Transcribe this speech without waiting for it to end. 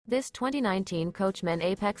This 2019 Coachmen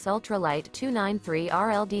Apex Ultra-Lite 293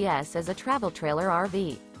 RLDS is a travel trailer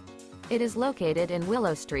RV. It is located in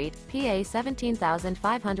Willow Street, PA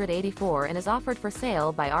 17584 and is offered for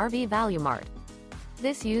sale by RV Value Mart.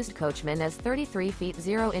 This used coachman is 33 feet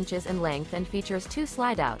 0 inches in length and features 2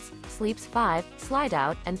 slideouts, sleeps 5,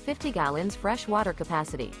 slideout, and 50 gallons fresh water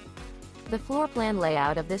capacity. The floor plan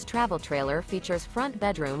layout of this travel trailer features front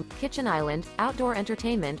bedroom, kitchen island, outdoor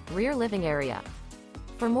entertainment, rear living area.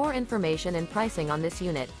 For more information and pricing on this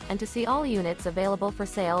unit, and to see all units available for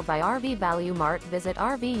sale by RV Value Mart, visit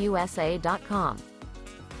RVUSA.com.